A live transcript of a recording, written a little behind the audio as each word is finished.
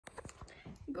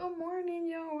Good morning,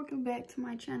 y'all. Welcome back to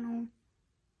my channel.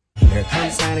 Here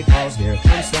comes Santa Claus,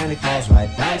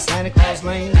 right down Santa Claus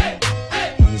Lane.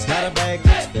 He's got a bag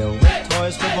that's filled with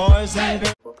toys for boys and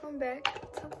girls. Welcome back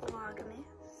to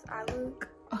Vlogmas. I look,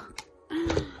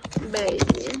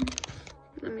 baby,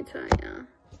 let me tell ya,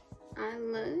 I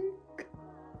look,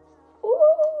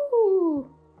 ooh,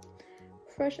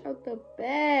 fresh out the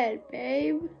bed,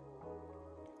 babe.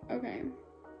 Okay,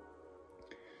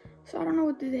 so I don't know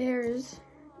what this hair is,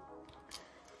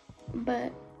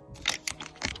 but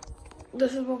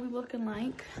this is what we looking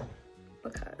like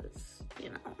because, you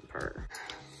know, per.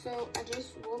 So I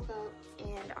just woke up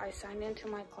and I signed into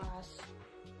my class.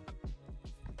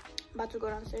 About to go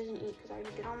downstairs and eat because I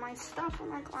already did all my stuff for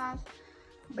my class.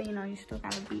 But you know, you still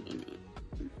gotta be in it.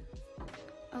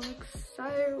 I look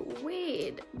so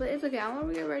weird, but it's okay. I'm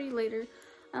gonna get ready later.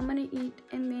 I'm gonna eat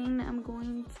and then I'm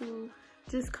going to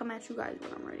just come at you guys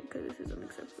when I'm ready because this is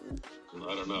unacceptable.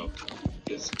 I don't know.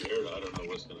 Get scared. I don't know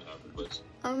what's gonna happen, but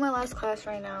I'm in my last class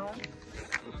right now.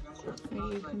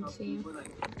 As you can see.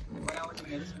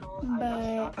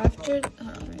 But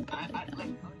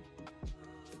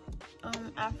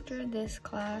after this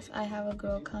class, I have a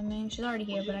girl coming. She's already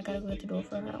here, but I gotta go to the door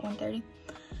for her at 1:30.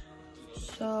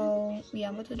 So yeah,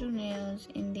 I'm about to do nails,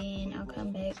 and then I'll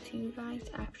come back to you guys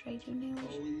after I do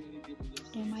nails.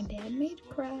 And my dad made me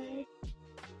cry.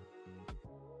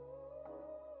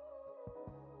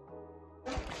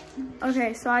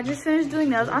 Okay, so I just finished doing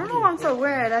nails. I don't know why I'm so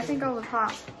weird. I think I was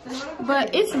hot.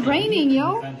 But it's raining,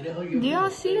 yo. Do y'all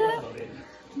see that?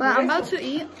 But I'm about to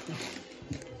eat.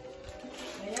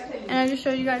 And I just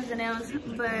showed you guys the nails.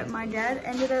 But my dad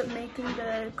ended up making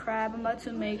the crab. I'm about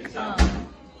to make the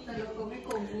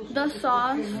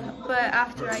sauce. But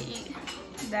after I eat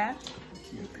that.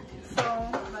 So,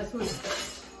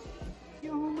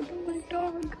 yo, look at my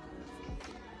dog.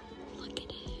 Look at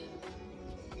it.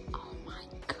 Oh my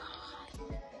god.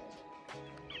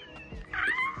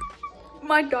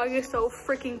 My dog is so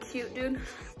freaking cute, dude.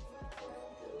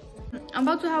 I'm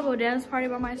about to have a dance party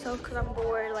by myself because I'm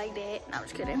bored like that. No, I'm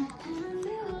just kidding.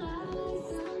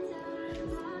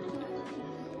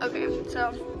 Okay,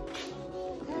 so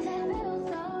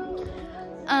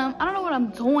I don't know what I'm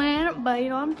doing, but you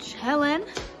know, I'm chilling.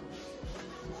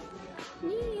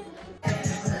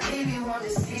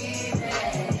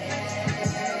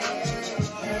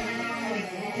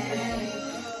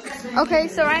 Okay,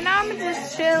 so right now I'm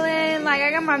just chilling. Like,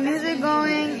 I got my music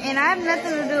going and I have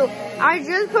nothing to do. I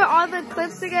just put all the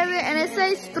clips together and it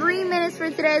says 3 minutes for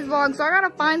today's vlog. So I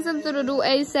gotta find something to do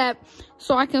ASAP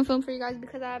so I can film for you guys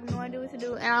because I have no idea what to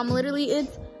do. And I'm literally,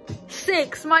 it's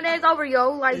 6. My day's over,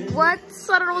 yo. Like, what?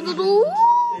 So I don't know what to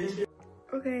do.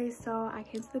 Okay, so I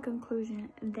came to the conclusion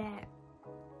that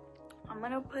I'm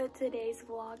gonna put today's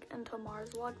vlog and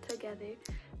tomorrow's vlog together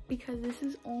because this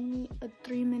is only a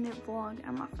 3-minute vlog.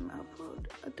 I'm not gonna upload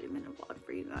a 3-minute vlog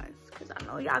for you guys because I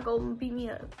know y'all go beat me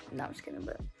up. No, I'm just kidding,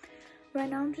 but right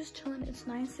now I'm just chilling. It's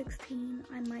 9:16.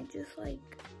 I might just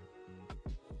like,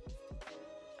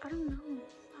 I don't know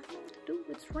what to do.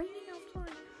 It's raining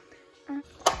outside.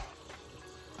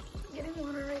 Getting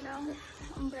water right now.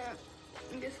 I'm back.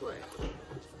 And guess what?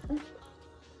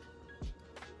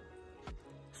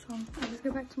 So I just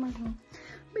get back to my room.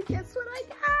 But guess what I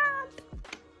got?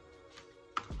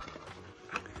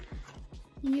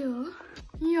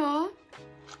 Yeah.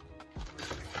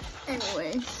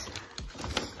 Anyways,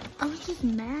 I was just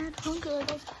mad hungry. Like,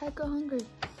 I was hecka hungry.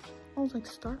 I was like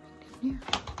starving down here.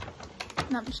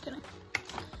 No, I'm just kidding.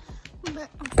 But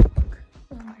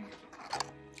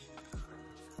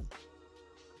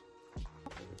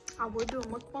I would do a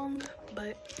mukbang,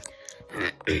 but I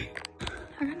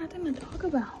got nothing to talk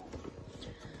about.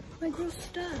 Like, real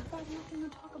stuff. I have nothing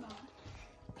to talk about.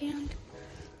 And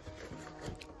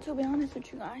to be honest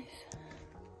with you guys,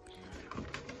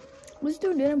 this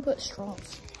dude didn't put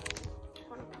straws. To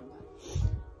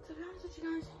be honest with you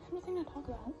guys, nothing to talk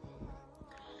about.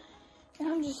 And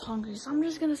I'm just hungry, so I'm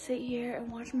just gonna sit here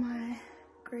and watch my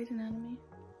Grey's Anatomy,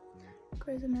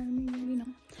 you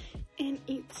know, and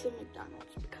eat some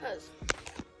McDonald's because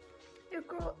your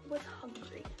girl was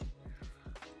hungry.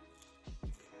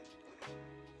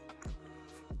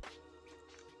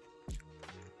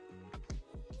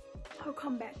 I'll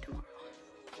come back tomorrow.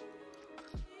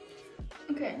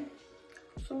 Okay,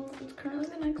 so it's currently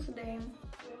the next day.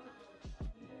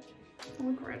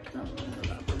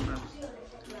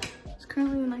 It's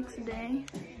currently the next day,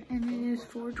 and it is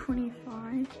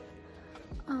 4:25.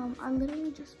 I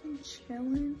literally just been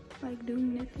chilling, like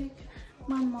doing nothing.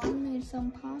 My mom made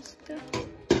some pasta.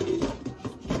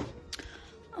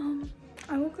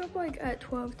 I woke up like at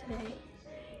 12 today,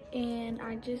 and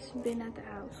I just been at the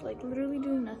house, like literally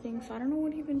doing nothing. So I don't know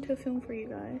what even to film for you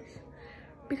guys,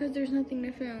 because there's nothing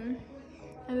to film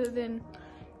other than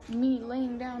me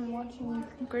laying down watching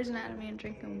Grey's Anatomy and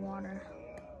drinking water,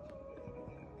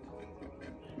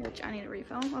 which I need to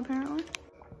refilm apparently.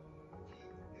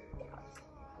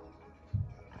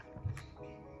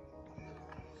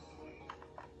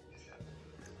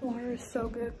 Water is so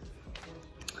good.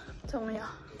 I'm telling ya.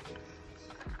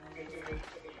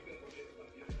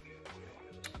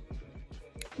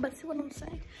 But see what I'm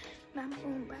saying? Now I'm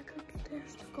going back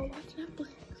upstairs to go watch Netflix.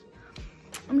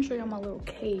 Let me show y'all my little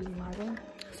cave, my room.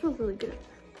 It smells really good.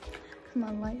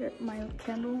 My lighter, my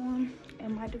candle on,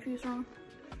 and my diffuser on.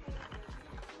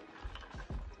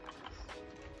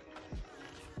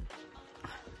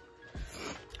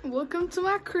 Welcome to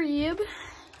my crib.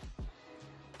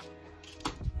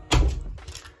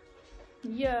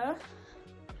 Yeah.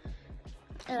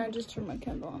 And I just turned my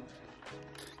candle on.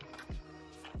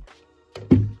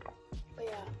 But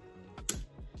yeah,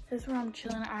 this is where I'm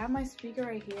chilling. I have my speaker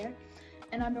right here,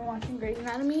 and I've been watching Grey's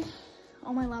Anatomy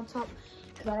on my laptop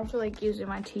because I don't feel like using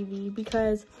my TV,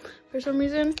 because for some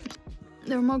reason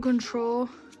the remote control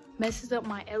messes up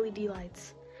my LED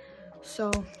lights.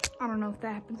 So I don't know if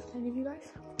that happens to any of you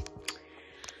guys.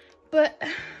 But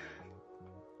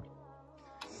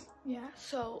yeah,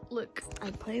 so look,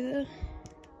 I play the.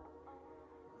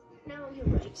 No, you're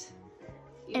right.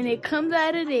 And it comes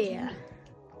out of there.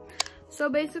 So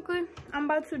basically, I'm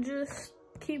about to just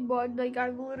keep watching. Like,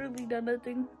 I've literally done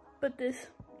nothing but this.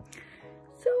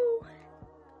 So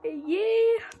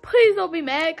yeah, please don't be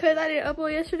mad because I didn't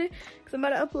upload yesterday, because I'm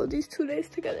about to upload these 2 days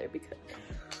together, because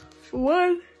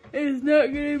one is not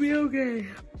gonna be okay.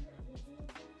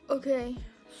 Okay,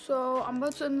 so I'm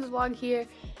about to end this vlog here.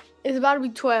 It's about to be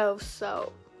 12,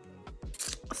 so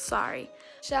sorry.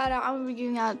 Shout out, I'm gonna be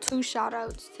giving out 2 shout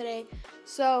outs today.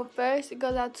 So first, it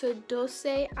goes out to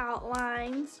Dulce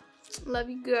Outlines. Love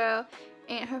you, girl.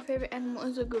 And her favorite animal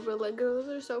is a gorilla. Gorillas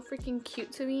are so freaking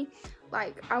cute to me.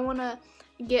 Like, I wanna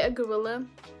get a gorilla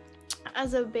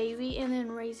as a baby and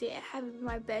then raise it and have it be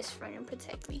my best friend and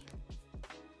protect me,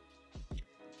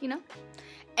 you know.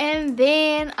 And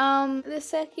then the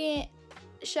second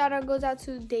shout out goes out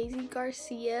to Daisy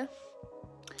Garcia.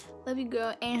 Love you,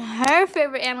 girl. And her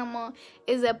favorite animal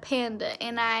is a panda,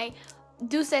 and I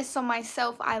do say so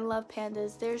myself. I love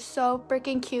pandas. They're so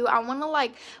freaking cute. I want to,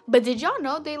 like, but did y'all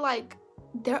know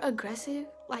they're aggressive?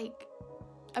 Like,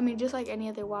 I mean, just like any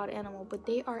other wild animal, but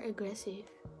they are aggressive.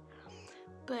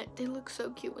 But they look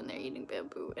so cute when they're eating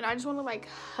bamboo, and I just want to, like,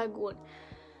 hug one.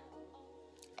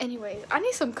 Anyways, I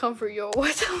need some comfort, yo.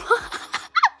 What the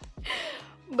fuck?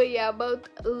 But yeah, both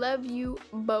love you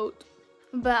both.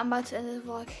 But I'm about to end this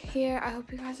vlog here. I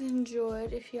hope you guys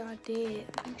enjoyed. If y'all did,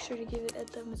 make sure to give it a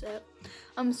thumbs up.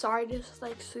 I'm sorry this is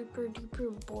like super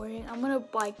duper boring. I'm gonna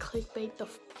like clickbait the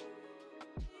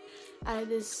out of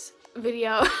this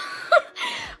video.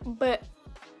 But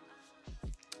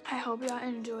I hope y'all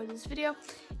enjoyed this video.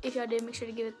 If y'all did, make sure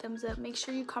to give it a thumbs up. Make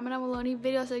sure you comment down below any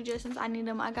video suggestions. I need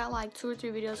them. I got like 2 or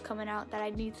 3 videos coming out that I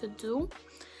need to do.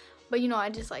 But you know, I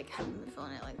just like haven't been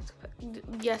feeling it like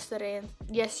yesterday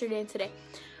and today.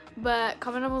 But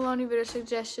comment down below any video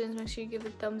suggestions. Make sure you give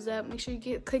it a thumbs up. Make sure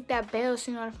you click that bell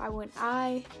so you're notified when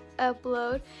I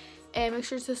upload. And make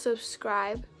sure to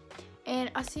subscribe.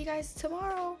 And I'll see you guys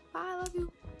tomorrow. Bye, I love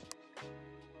you.